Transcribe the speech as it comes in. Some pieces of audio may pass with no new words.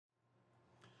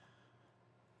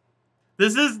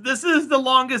This is the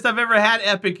longest I've ever had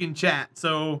Epic in chat,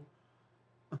 so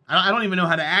I don't even know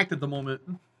how to act at the moment.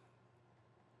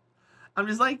 I'm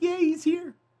just like, yeah, he's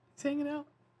here. He's hanging out.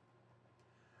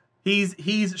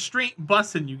 He's straight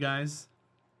bussing, you guys.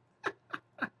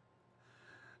 All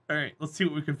right, let's see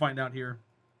what we can find out here.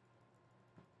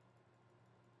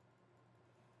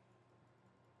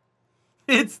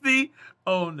 It's the...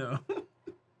 Oh, no.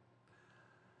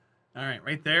 All right,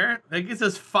 right there. That gets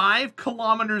us 5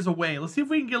 kilometers away. Let's see if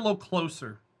we can get a little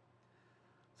closer.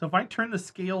 So if I turn the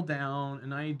scale down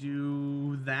and I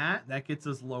do that, that gets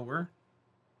us lower.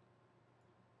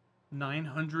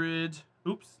 900.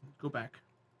 Oops, go back.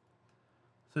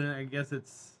 So then I guess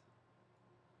it's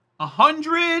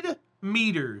 100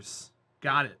 meters.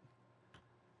 Got it.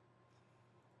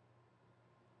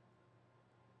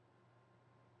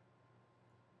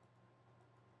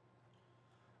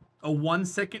 A 1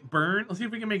 second burn. Let's see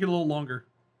if we can make it a little longer.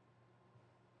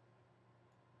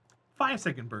 5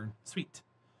 second burn. Sweet.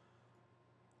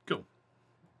 Go.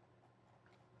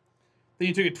 Then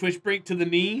you took a twitch break to the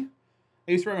knee.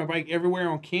 I used to ride my bike everywhere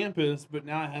on campus, but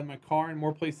now I have my car and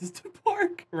more places to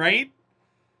park, right?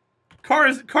 Car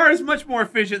is much more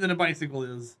efficient than a bicycle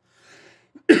is.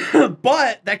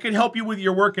 But that could help you with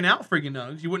your working out, friggin'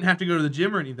 nugs. You wouldn't have to go to the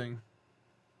gym or anything.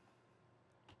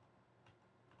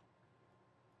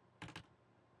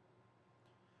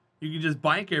 You can just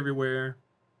bike everywhere.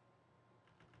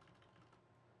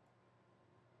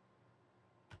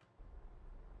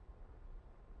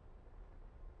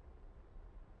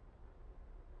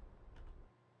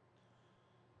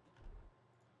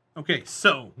 Okay,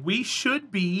 so we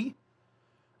should be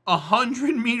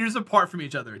 100 meters apart from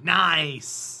each other.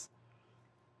 Nice.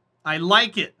 I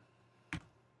like it.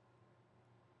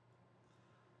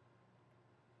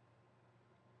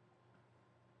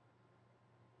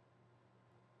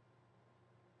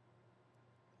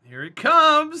 Here it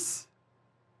comes.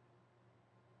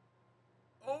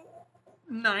 Oh,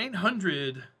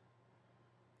 900.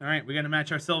 All right, we got to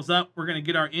match ourselves up. We're going to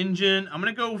get our engine. I'm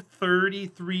going to go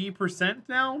 33%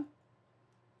 now.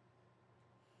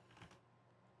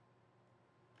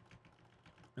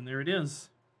 And there it is.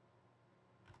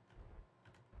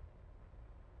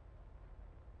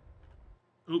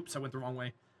 Oops, I went the wrong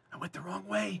way. I went the wrong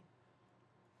way.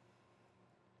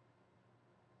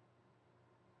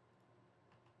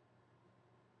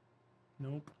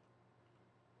 Nope.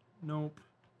 Nope.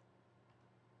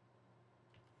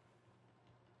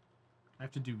 I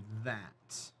have to do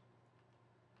that.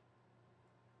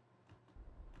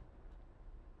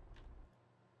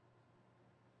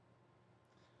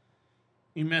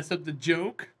 You mess up the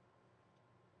joke?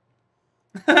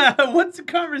 What's the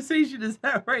conversation? Is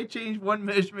that right? Change one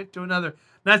measurement to another.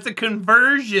 That's a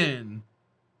conversion.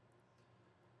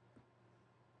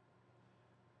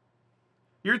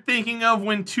 You're thinking of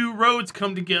when 2 roads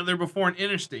come together before an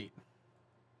interstate.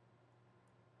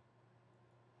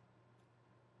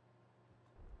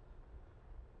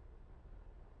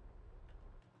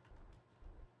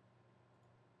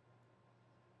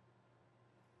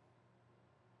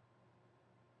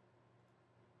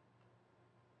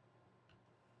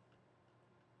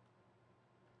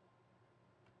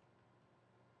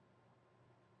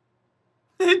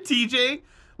 TJ,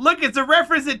 look, it's a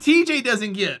reference that TJ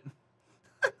doesn't get.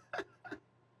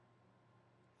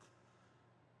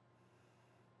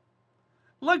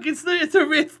 Look, it's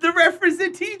the reference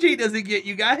that TJ doesn't get,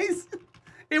 you guys.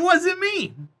 It wasn't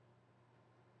me.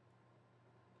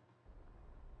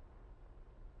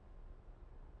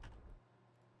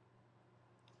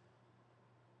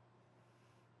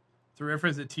 It's a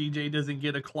reference that TJ doesn't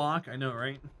get a clock. I know,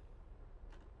 right?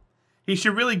 He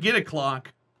should really get a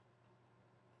clock.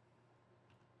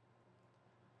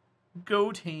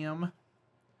 Go Tam.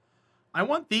 I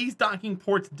want these docking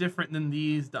ports different than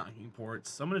these docking ports.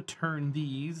 So I'm going to turn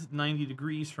these 90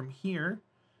 degrees from here.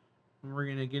 And we're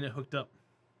going to get it hooked up.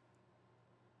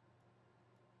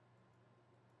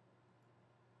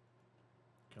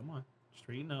 Come on.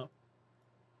 Straighten up.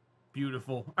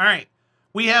 Beautiful. All right.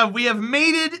 We have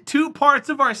mated 2 parts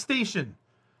of our station.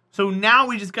 So now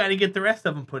we just got to get the rest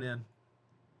of them put in.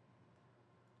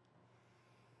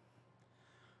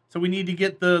 So we need to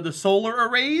get the solar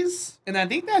arrays, and I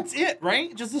think that's it,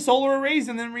 right? Just the solar arrays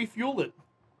and then refuel it.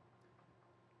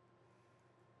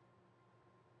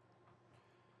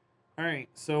 All right,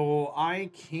 so I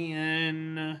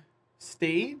can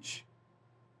stage.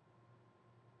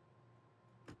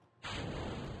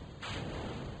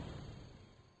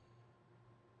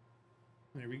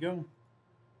 There we go.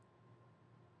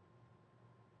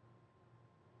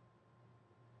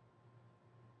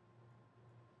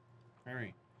 All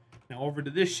right. Now over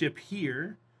to this ship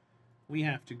here, We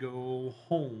have to go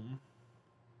home.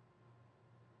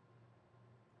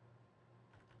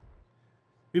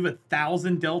 We have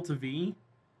 1,000 Delta V.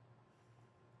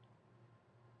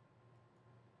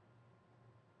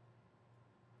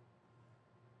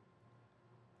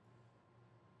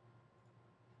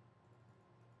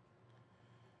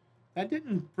 That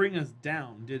didn't bring us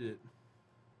down, did it?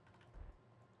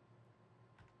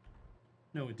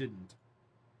 No, it didn't.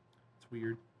 It's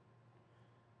weird.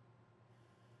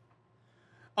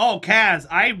 Oh, Kaz,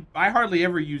 I hardly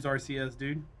ever use RCS,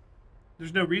 dude.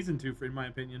 There's no reason to, in my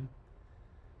opinion.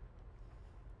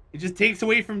 It just takes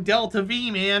away from Delta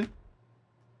V, man.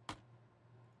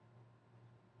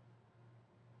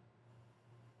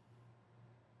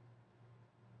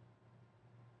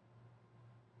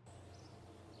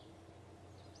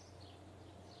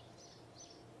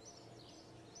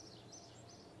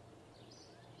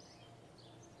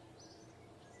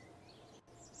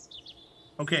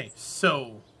 Okay,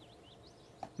 so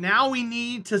now we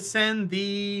need to send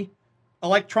the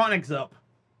electronics up.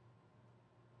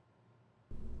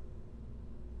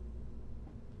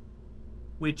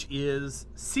 Which is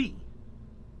C.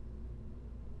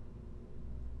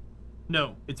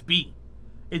 No, it's B.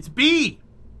 It's B!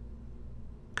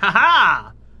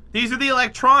 Haha! These are the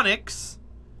electronics.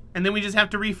 And then we just have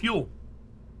to refuel.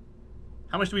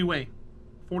 How much do we weigh?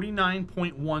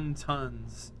 49.1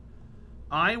 tons.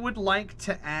 I would like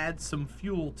to add some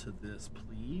fuel to this,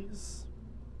 please.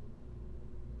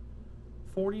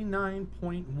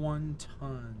 49.1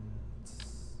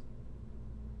 tons.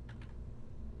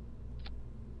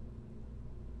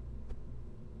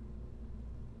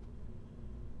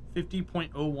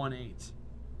 50.018.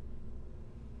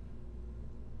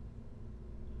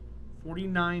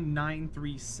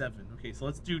 49,937. Okay, so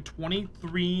let's do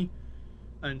 23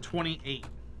 and 28.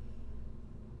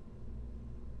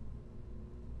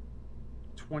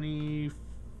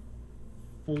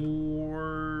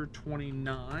 24,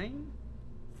 29.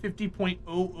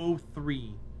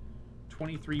 50.003.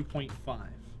 23.5.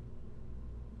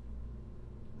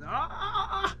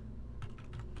 Ah!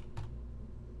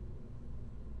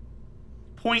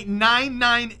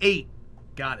 0.998.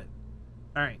 Got it.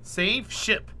 All right, save,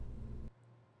 ship.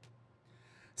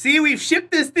 See, we've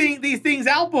shipped these things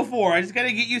out before. I just got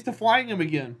to get used to flying them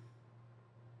again.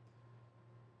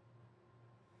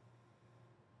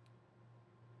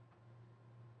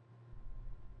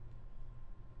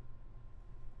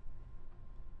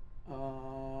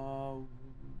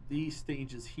 These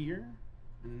stages here,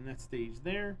 and then that stage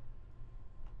there.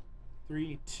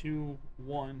 3, 2,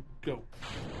 1, go.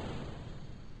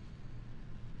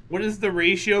 What is the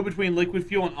ratio between liquid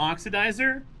fuel and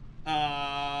oxidizer?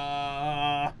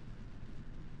 I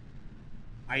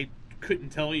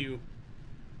couldn't tell you.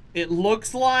 It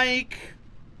looks like...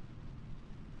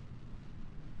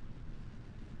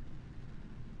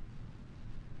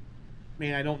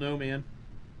 Man, I don't know, man.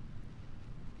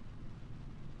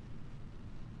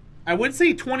 I would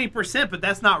say 20%, but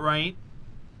that's not right.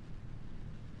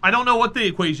 I don't know what the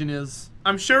equation is.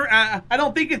 I'm sure, I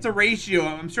don't think it's a ratio.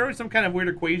 I'm sure it's some kind of weird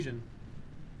equation.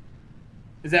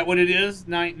 Is that what it is?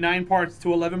 9 parts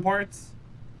to 11 parts?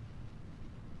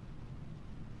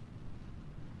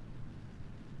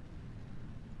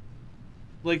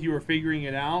 Like you were figuring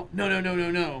it out?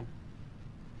 No.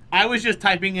 I was just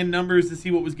typing in numbers to see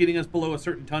what was getting us below a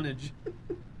certain tonnage.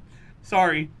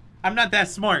 Sorry. I'm not that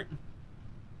smart.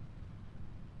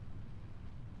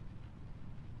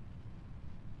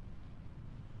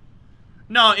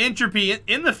 No, entropy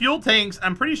in the fuel tanks.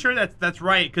 I'm pretty sure that's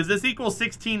right because this equals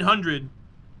 1600.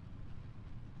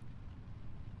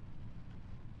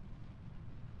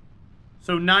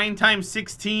 So 9 times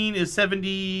 16 is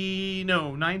 70.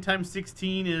 No, 9 times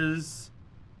 16 is.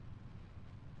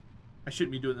 I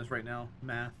shouldn't be doing this right now.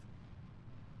 Math.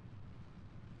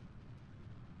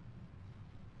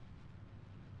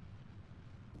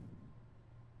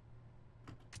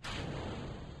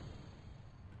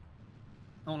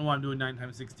 I don't know why I'm doing 9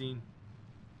 times 16.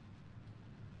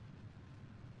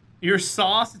 Your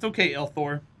sauce? It's okay,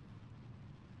 Elthor.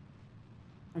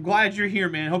 I'm glad you're here,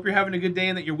 man. Hope you're having a good day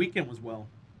and that your weekend was well.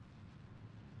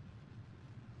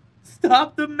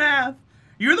 Stop the math.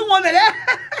 You're the one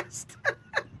that asked.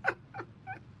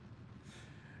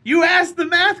 You asked the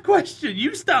math question.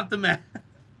 You stop the math.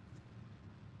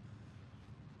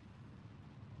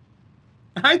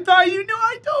 I thought you knew.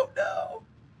 I don't know.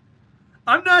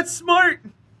 I'm not smart.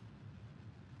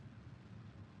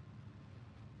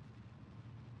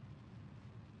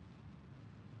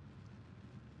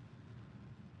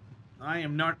 I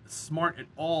am not smart at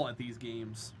all at these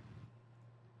games.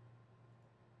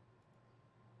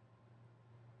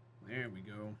 There we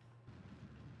go.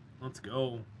 Let's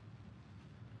go.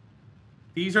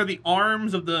 These are the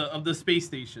arms of the space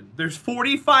station. There's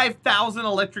 45,000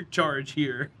 electric charge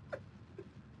here.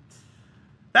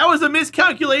 That was a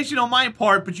miscalculation on my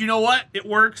part, but you know what? It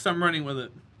works. I'm running with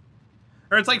it.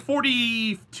 Or it's like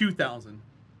 42,000.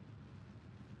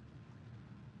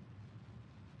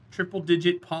 Triple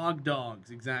digit pog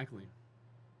dogs, exactly.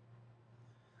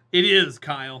 It is,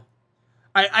 Kyle.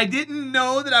 I didn't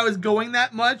know that I was going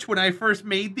that much when I first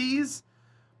made these.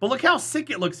 But look how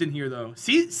sick it looks in here, though.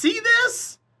 See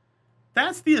this?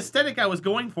 That's the aesthetic I was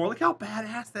going for. Look how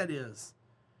badass that is.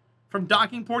 From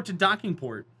docking port to docking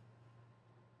port.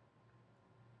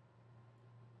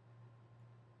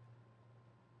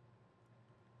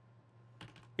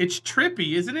 It's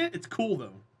trippy, isn't it? It's cool,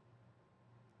 though.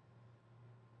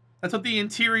 That's what the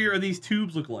interior of these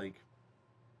tubes look like.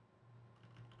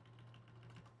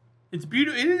 It's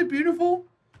beautiful. Isn't it beautiful?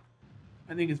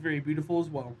 I think it's very beautiful as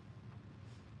well.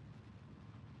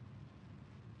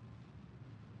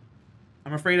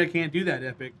 I'm afraid I can't do that,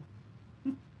 Epic.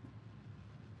 I'm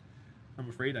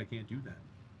afraid I can't do that.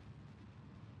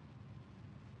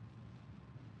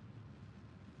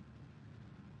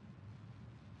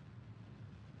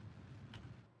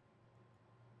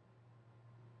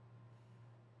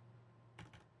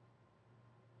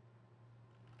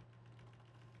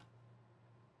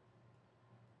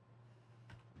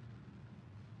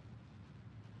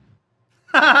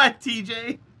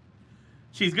 TJ.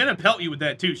 She's going to pelt you with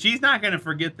that, too. She's not going to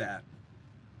forget that.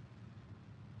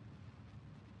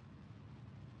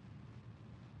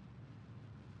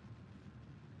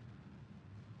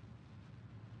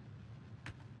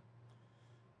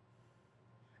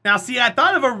 Now, see, I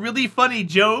thought of a really funny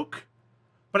joke,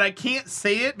 but I can't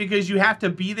say it because you have to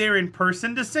be there in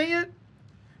person to say it.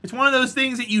 It's one of those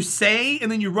things that you say,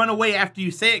 and then you run away after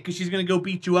you say it because she's going to go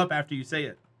beat you up after you say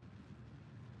it.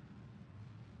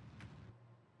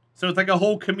 So it's like a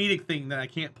whole comedic thing that I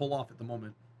can't pull off at the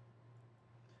moment.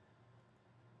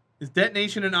 Is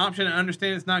detonation an option? I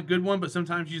understand it's not a good one, but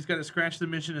sometimes you just got to scratch the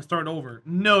mission and start over.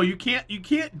 No, you can't. You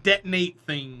can't detonate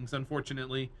things,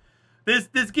 unfortunately.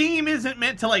 This game isn't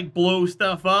meant to like blow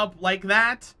stuff up like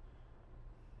that.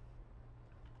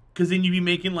 Because then you'd be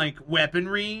making like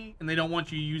weaponry, and they don't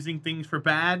want you using things for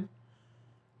bad.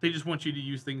 They just want you to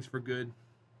use things for good.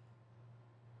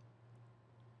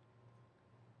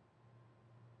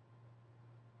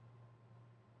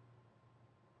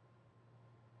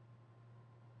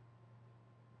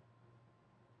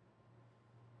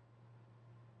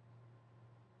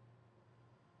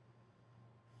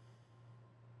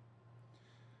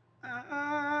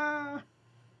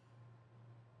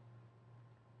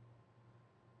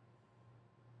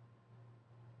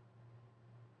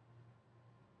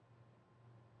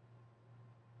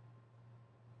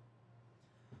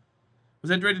 Was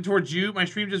that directed towards you? My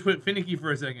stream just went finicky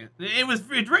for a second. It was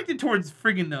directed towards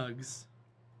friggin' Nugs.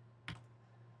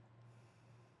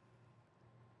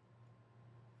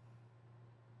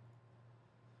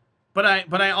 But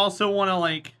I also want to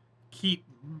like keep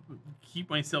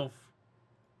myself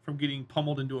from getting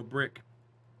pummeled into a brick.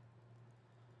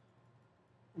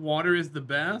 Water is the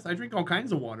best. I drink all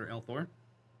kinds of water, Elthor.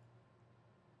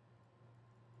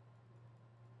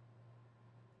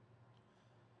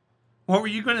 What were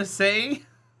you gonna say?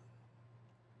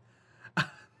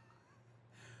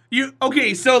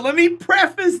 Okay, so let me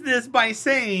preface this by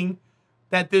saying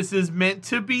that this is meant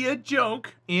to be a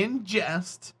joke in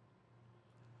jest,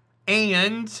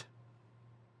 and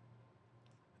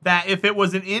that if it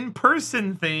was an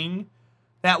in-person thing,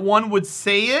 that one would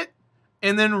say it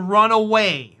and then run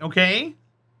away, okay?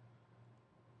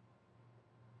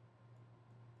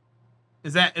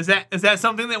 Is that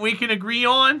something that we can agree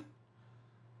on?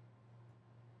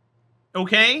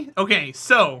 Okay? Okay,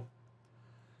 so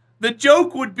the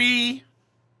joke would be,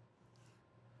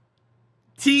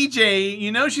 TJ,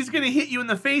 you know she's going to hit you in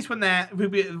the face with that,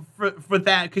 for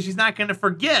that, because she's not going to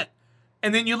forget.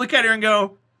 And then you look at her and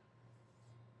go,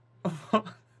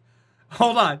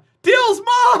 hold on. Dill's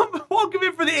mom! Welcome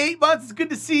in for the 8 months. It's good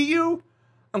to see you.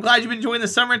 I'm glad you've been enjoying the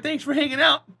summer. Thanks for hanging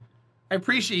out. I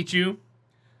appreciate you.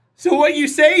 So what you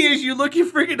say is you look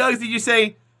at freaking Nugs and you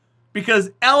say,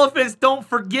 because elephants don't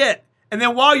forget. And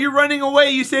then while you're running away,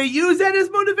 you say, use that as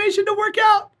motivation to work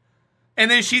out. And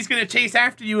then she's going to chase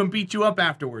after you and beat you up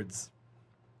afterwards.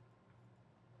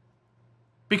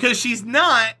 Because she's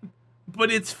not,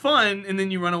 but it's fun, and then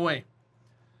you run away.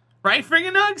 Right,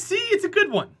 friggin' Nugs? See, it's a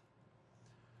good one.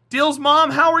 Dill's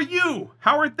mom, how are you?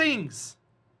 How are things?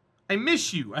 I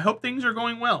miss you. I hope things are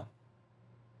going well.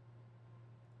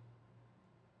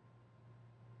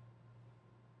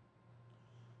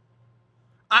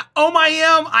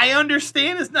 I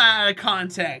understand it's not out of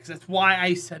context. That's why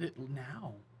I said it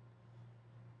now.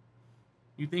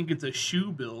 You think it's a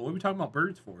shoe bill? What are we talking about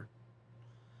birds for?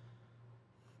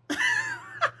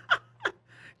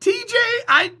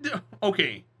 TJ,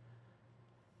 okay.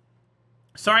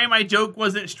 Sorry, my joke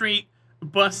wasn't straight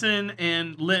bussin'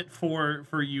 and lit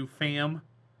for you, fam.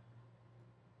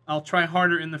 I'll try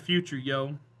harder in the future,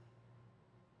 yo.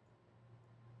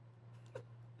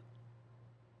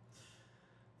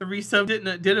 The resub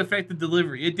did affect the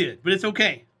delivery. It did, but it's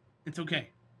okay. It's okay.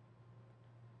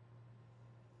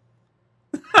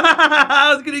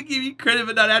 I was gonna give you credit,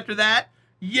 but not after that.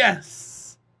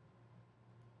 Yes.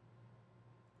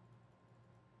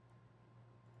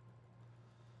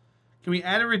 Can we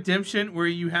add a redemption where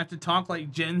you have to talk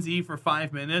like Gen Z for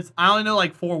 5 minutes? I only know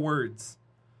like 4 words.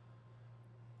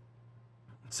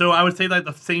 So I would say like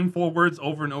the same 4 words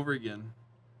over and over again.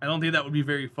 I don't think that would be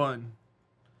very fun.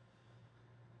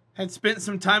 Had spent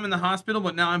some time in the hospital,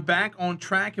 but now I'm back on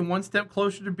track and one step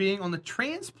closer to being on the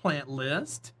transplant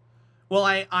list. Well,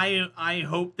 I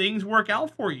hope things work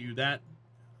out for you. That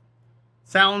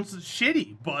sounds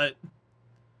shitty, but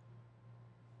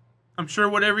I'm sure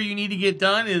whatever you need to get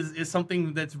done is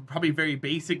something that's probably very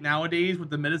basic nowadays with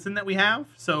the medicine that we have.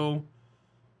 So,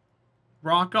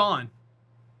 rock on.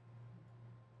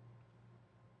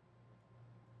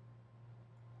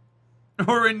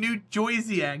 Or a New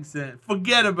Jersey accent.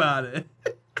 Forget about it.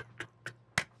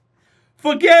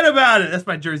 Forget about it. That's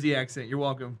my Jersey accent. You're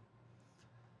welcome.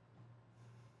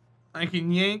 I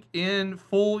can yank in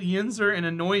full Yinzer and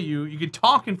annoy you. You can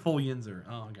talk in full Yinzer.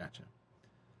 Oh, gotcha.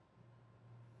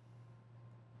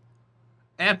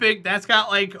 Epic. That's got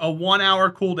like a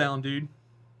 1-hour cooldown, dude.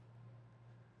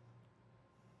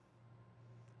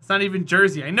 It's not even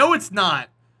Jersey. I know it's not.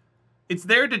 It's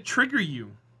there to trigger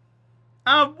you.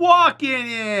 I'm walking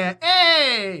in.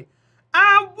 Hey,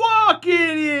 I'm walking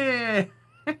in.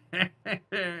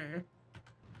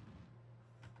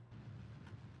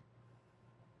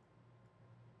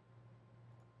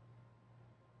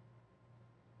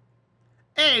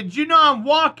 Hey, did you know I'm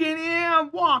walking in?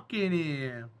 I'm walking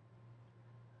in.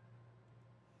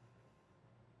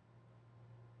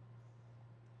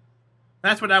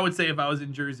 That's what I would say if I was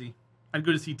in Jersey. I'd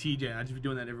go to see TJ. I'd just be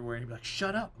doing that everywhere. He'd be like,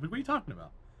 shut up. I'm like, what are you talking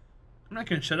about? I'm not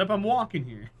going to shut up. I'm walking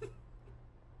here.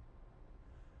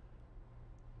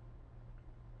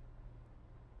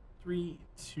 3,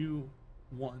 2,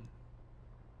 1.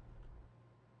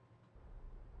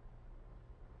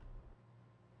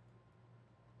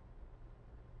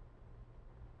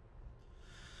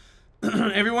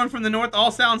 Everyone from the north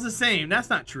all sounds the same. That's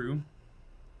not true.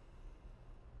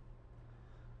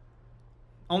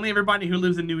 Only everybody who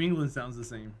lives in New England sounds the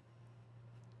same.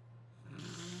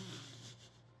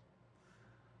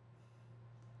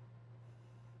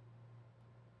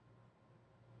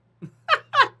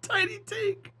 Tiny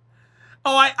take.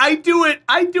 Oh, I do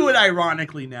it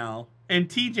ironically now. And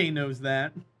TJ knows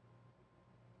that.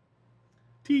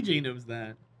 TJ knows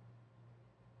that.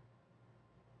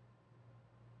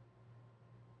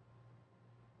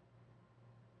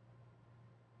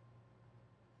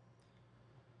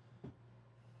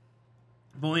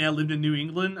 If only I lived in New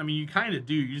England. I mean, you kind of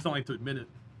do. You just don't like to admit it.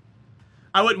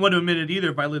 I wouldn't want to admit it either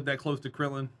if I lived that close to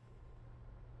Krillin.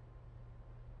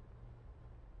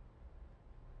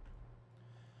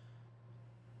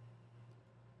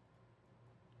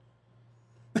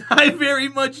 I very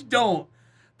much don't.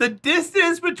 The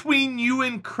distance between you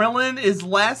and Krillin is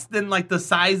less than like the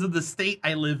size of the state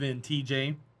I live in,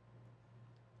 TJ.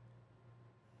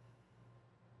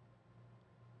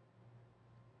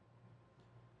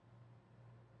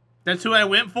 That's who I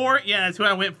went for? Yeah, that's who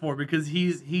I went for because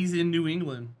he's in New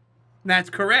England. That's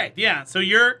correct. Yeah, so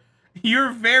you're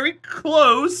very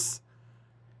close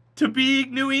to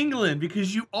being New England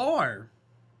because you are.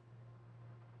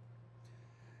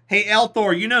 Hey,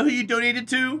 Elthor, you know who you donated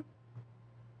to?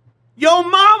 Yo,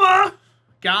 mama!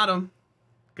 Got him.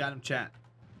 Got him, chat.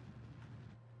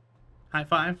 High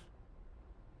five.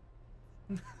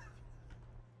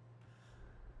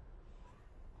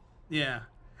 Yeah.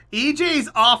 EJ's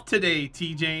off today,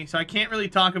 TJ, so I can't really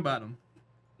talk about him.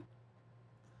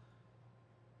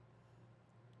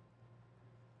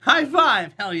 High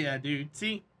five! Hell yeah, dude.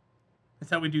 See?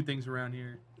 That's how we do things around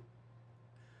here.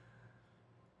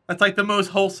 That's like the most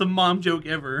wholesome mom joke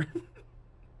ever.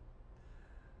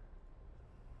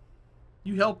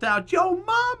 You helped out. Yo,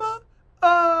 mama!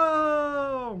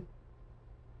 Oh!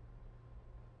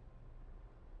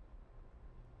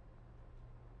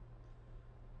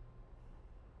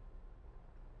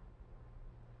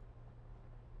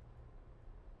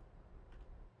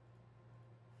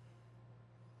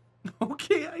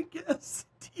 Okay, I guess.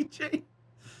 TJ.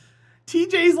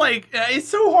 TJ's like, it's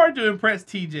so hard to impress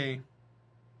TJ.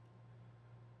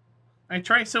 I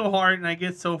try so hard and I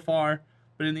get so far,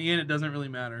 but in the end, it doesn't really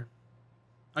matter.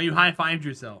 Oh, you high-fived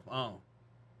yourself. Oh.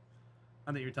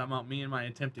 I thought you were talking about me and my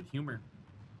attempt at humor.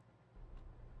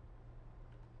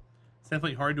 It's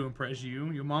definitely hard to impress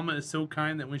you. Your mama is so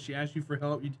kind that when she asked you for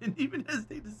help, you didn't even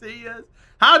hesitate to say yes.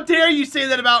 How dare you say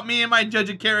that about me and my judge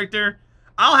of character?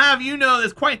 I'll have you know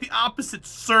that's quite the opposite,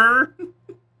 sir.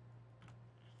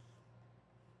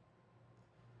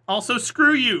 Also,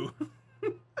 screw you.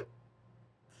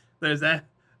 There's that.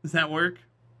 Does that work?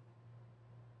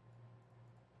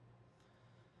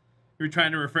 You're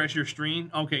trying to refresh your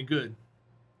stream? Okay, good.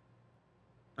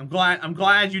 I'm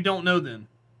glad you don't know then.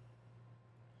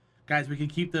 Guys, we can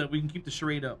keep the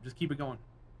charade up. Just keep it going.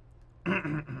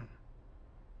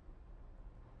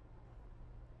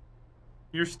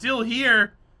 You're still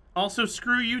here. Also,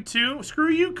 screw you too. Screw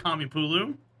you,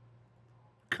 Kamipulu.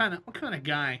 What kind of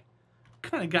guy?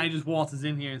 What kind of guy just waltzes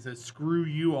in here and says screw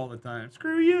you all the time?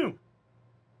 Screw you.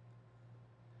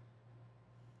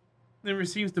 Never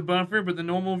seems to buffer, but the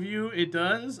normal view, it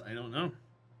does? I don't know.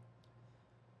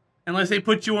 Unless they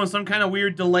put you on some kind of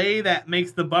weird delay that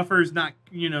makes the buffers not,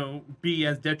 you know, be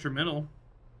as detrimental.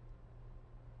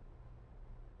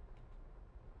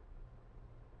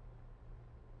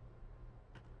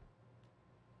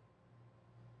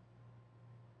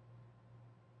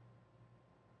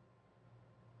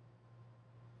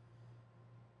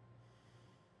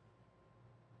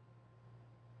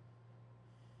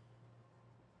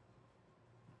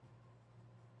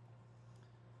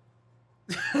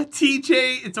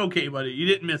 TJ, it's okay, buddy. You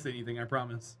didn't miss anything, I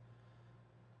promise.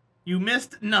 You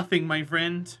missed nothing, my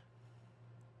friend.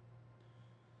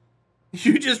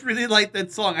 You just really like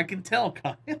that song. I can tell,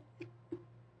 Kyle.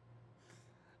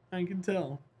 I can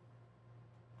tell.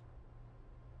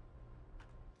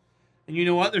 And you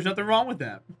know what? There's nothing wrong with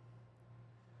that.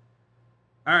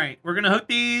 All right, we're going to hook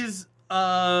these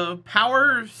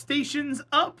power stations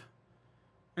up.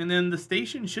 And then the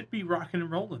station should be rocking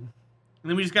and rolling. And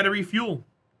then we just got to refuel.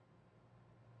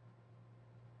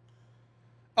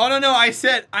 Oh, no. I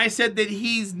said that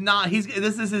he's not.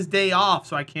 This is his day off,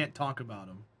 so I can't talk about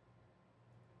him.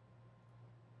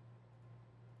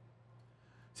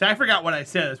 See, I forgot what I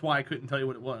said. That's why I couldn't tell you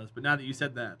what it was. But now that you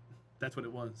said that, that's what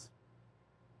it was.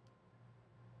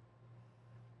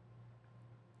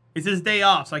 It's his day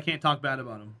off, so I can't talk bad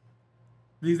about him.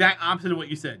 The exact opposite of what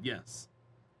you said, yes.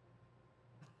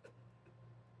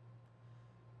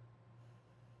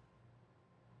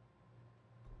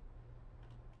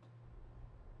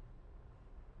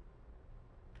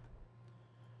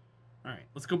 All right,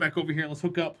 let's go back over here. Let's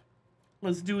hook up.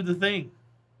 Let's do the thing.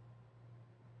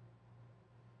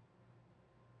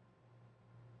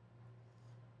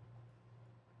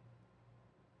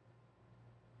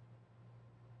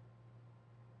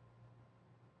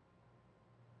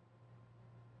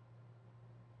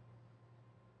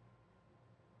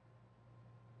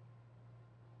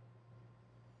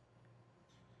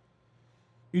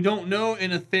 You don't know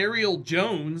an Ethereal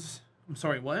Jones. I'm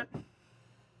sorry, what?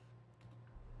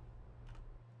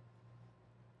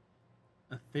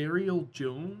 Ethereal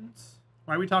Jones?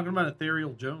 Why are we talking about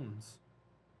Ethereal Jones?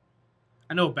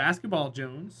 I know Basketball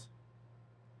Jones.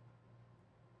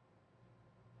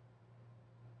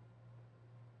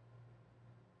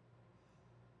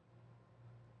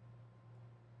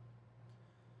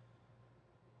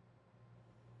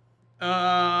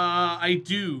 I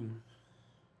do.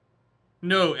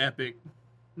 No, Epic.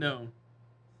 No.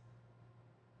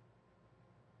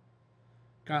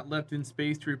 Got left in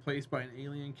space to replace by an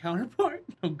alien counterpart.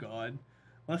 Oh God.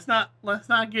 Let's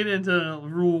not get into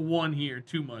rule 1 here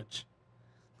too much.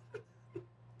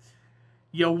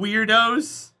 You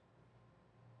weirdos.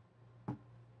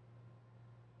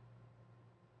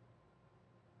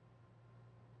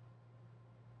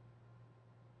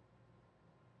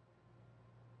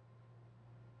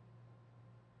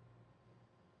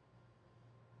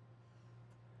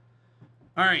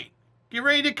 All right, get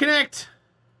ready to connect.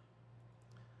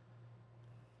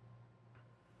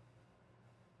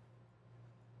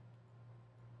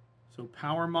 So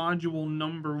power module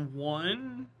number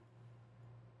 1.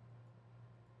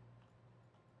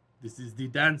 This is the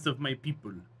dance of my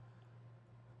people.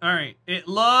 All right, it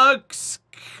looks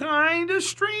kind of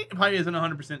straight. It probably isn't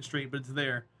 100% straight, but it's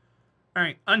there. All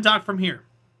right, undock from here.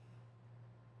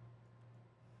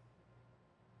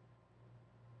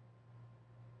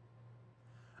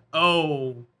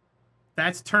 Oh,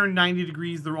 that's turned 90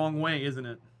 degrees the wrong way, isn't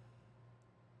it?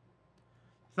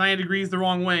 It's 90 degrees the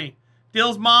wrong way.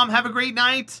 Dill's mom, have a great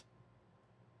night.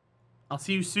 I'll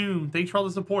see you soon. Thanks for all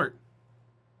the support.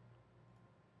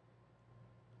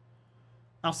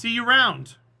 I'll see you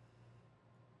around.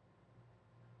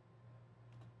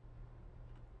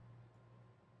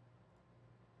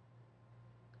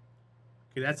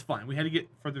 Okay, that's fine. We had to get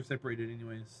further separated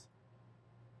anyways.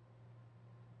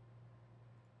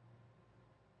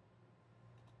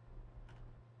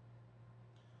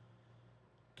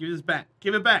 Give this back.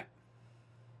 Give it back.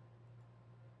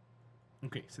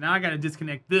 Okay, so now I got to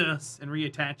disconnect this and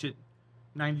reattach it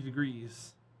 90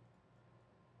 degrees.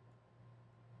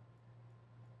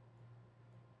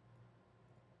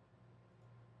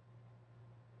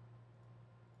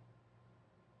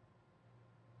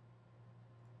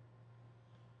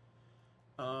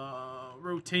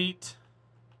 Rotate.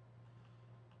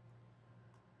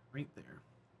 Right there.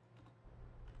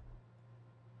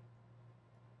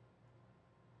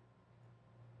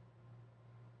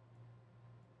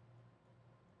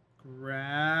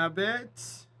 Grab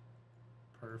it.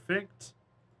 Perfect.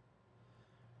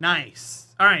 Nice.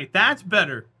 All right, that's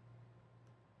better.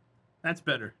 That's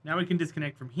better. Now we can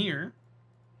disconnect from here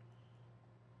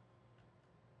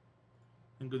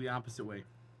and go the opposite way.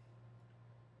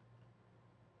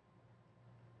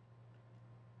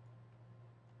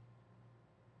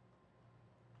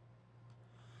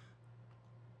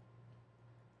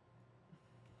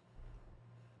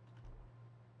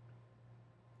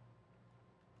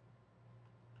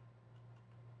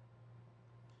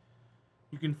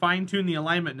 You can fine-tune the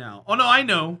alignment now. Oh, no, I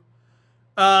know.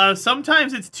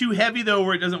 Sometimes it's too heavy, though,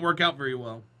 where it doesn't work out very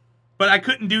well. But I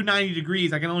couldn't do 90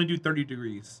 degrees. I can only do 30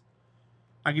 degrees.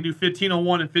 I can do 15 on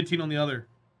one and 15 on the other.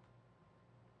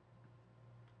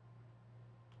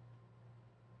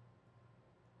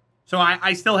 So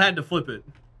I still had to flip it.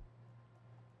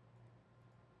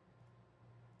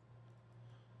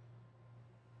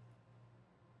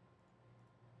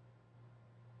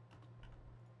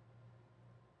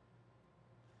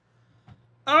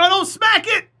 Oh, don't smack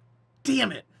it!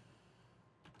 Damn it.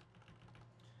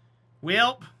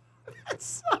 Well, that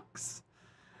sucks.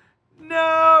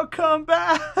 No, come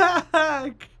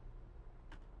back.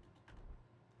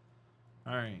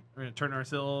 All right, we're going to turn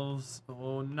ourselves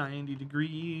 90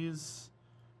 degrees.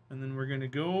 And then we're going to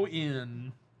go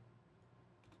in.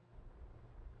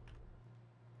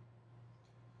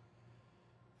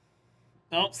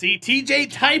 Oh, see, TJ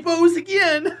typos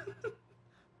again.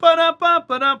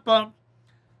 Ba-da-ba-ba-da-ba.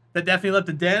 That definitely left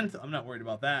a dent. I'm not worried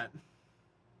about that.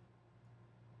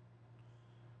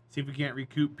 See if we can't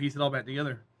recoup, piece it all back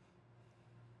together.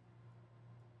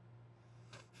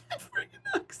 That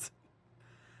freaking sucks.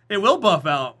 It will buff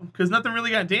out because nothing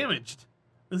really got damaged.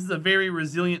 This is a very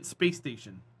resilient space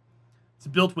station. It's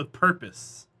built with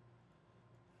purpose.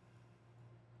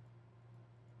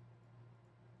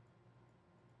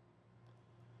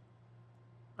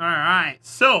 All right,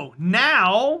 so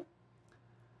now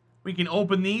we can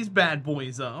open these bad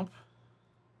boys up.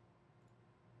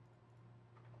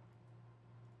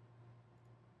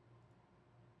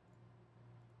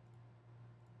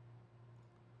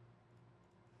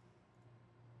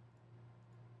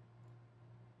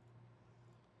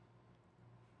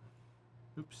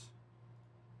 Oops.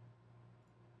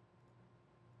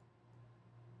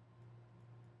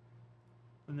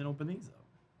 And then open these up.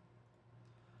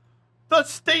 The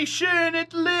station,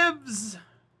 it lives!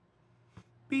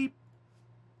 Beep.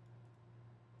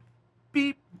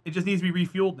 Beep. It just needs to be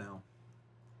refueled now.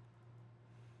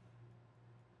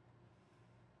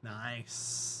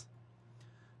 Nice.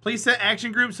 Please set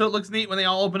action groups so it looks neat when they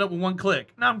all open up with one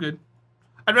click. No, I'm good.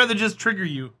 I'd rather just trigger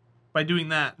you by doing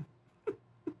that.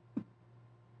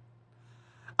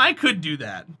 I could do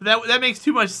that, but that makes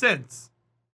too much sense.